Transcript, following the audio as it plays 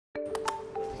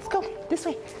This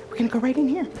way. We're gonna go right in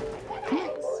here.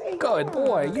 Good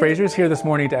boy. Fraser's here this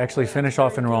morning to actually finish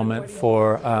off enrollment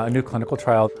for a new clinical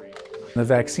trial. The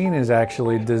vaccine is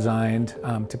actually designed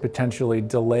to potentially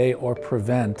delay or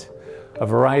prevent a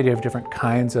variety of different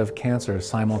kinds of cancers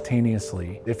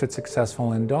simultaneously. If it's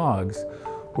successful in dogs,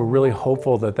 we're really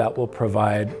hopeful that that will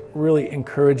provide really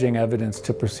encouraging evidence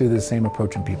to pursue the same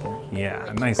approach in people. Yeah,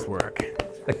 nice work.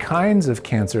 The kinds of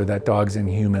cancer that dogs and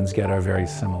humans get are very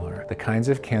similar. The kinds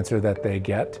of cancer that they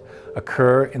get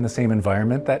occur in the same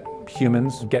environment that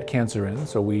humans get cancer in,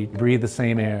 so we breathe the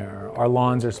same air, our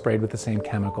lawns are sprayed with the same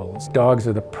chemicals. Dogs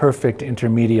are the perfect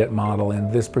intermediate model in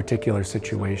this particular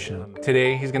situation.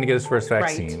 Today he's going to get his first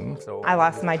vaccine. Right. I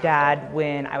lost my dad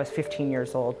when I was 15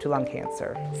 years old to lung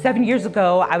cancer. 7 years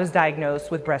ago, I was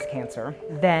diagnosed with breast cancer.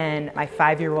 Then my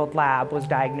 5-year-old lab was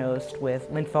diagnosed with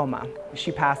lymphoma.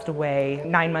 She passed away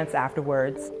 9 months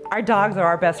afterwards. Our dogs are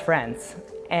our best friends,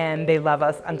 and they love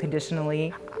us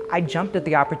unconditionally. I jumped at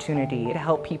the opportunity to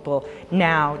help people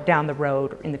now, down the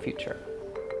road, in the future.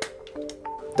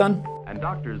 Done. And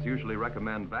doctors usually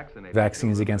recommend vaccinating.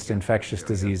 Vaccines against infectious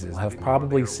diseases have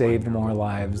probably saved more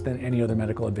lives than any other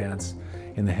medical advance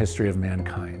in the history of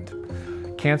mankind.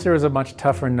 Cancer is a much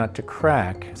tougher nut to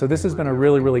crack, so this has been a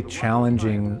really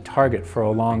challenging target for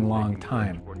a long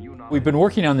time. We've been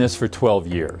working on this for 12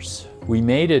 years. We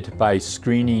made it by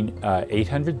screening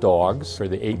 800 dogs for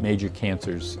the 8 major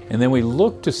cancers, and then we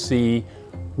looked to see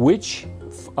which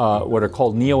what are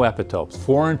called neoepitopes,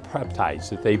 foreign peptides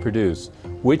that they produce,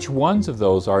 which ones of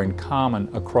those are in common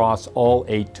across all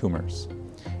 8 tumors.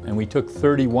 And we took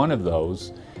 31 of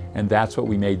those, and that's what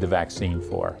we made the vaccine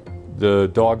for. The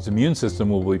dog's immune system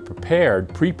will be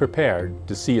pre-prepared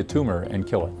to see a tumor and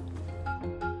kill it.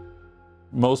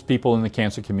 Most people in the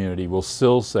cancer community will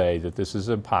still say that this is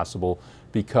impossible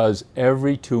because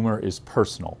every tumor is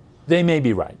personal. They may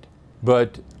be right,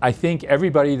 but I think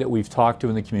everybody that we've talked to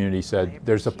in the community said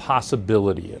there's a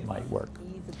possibility it might work.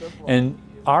 And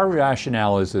our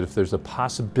rationale is that if there's a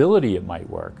possibility it might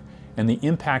work and the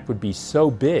impact would be so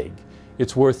big,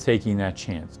 it's worth taking that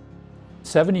chance.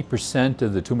 70%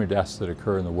 of the tumor deaths that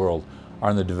occur in the world are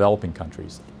in the developing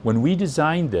countries. When we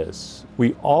designed this,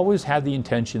 we always had the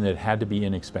intention that it had to be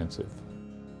inexpensive.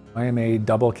 I am a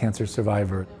double cancer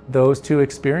survivor. Those two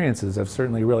experiences have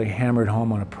certainly really hammered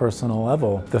home on a personal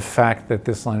level the fact that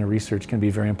this line of research can be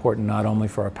very important not only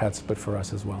for our pets but for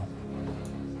us as well.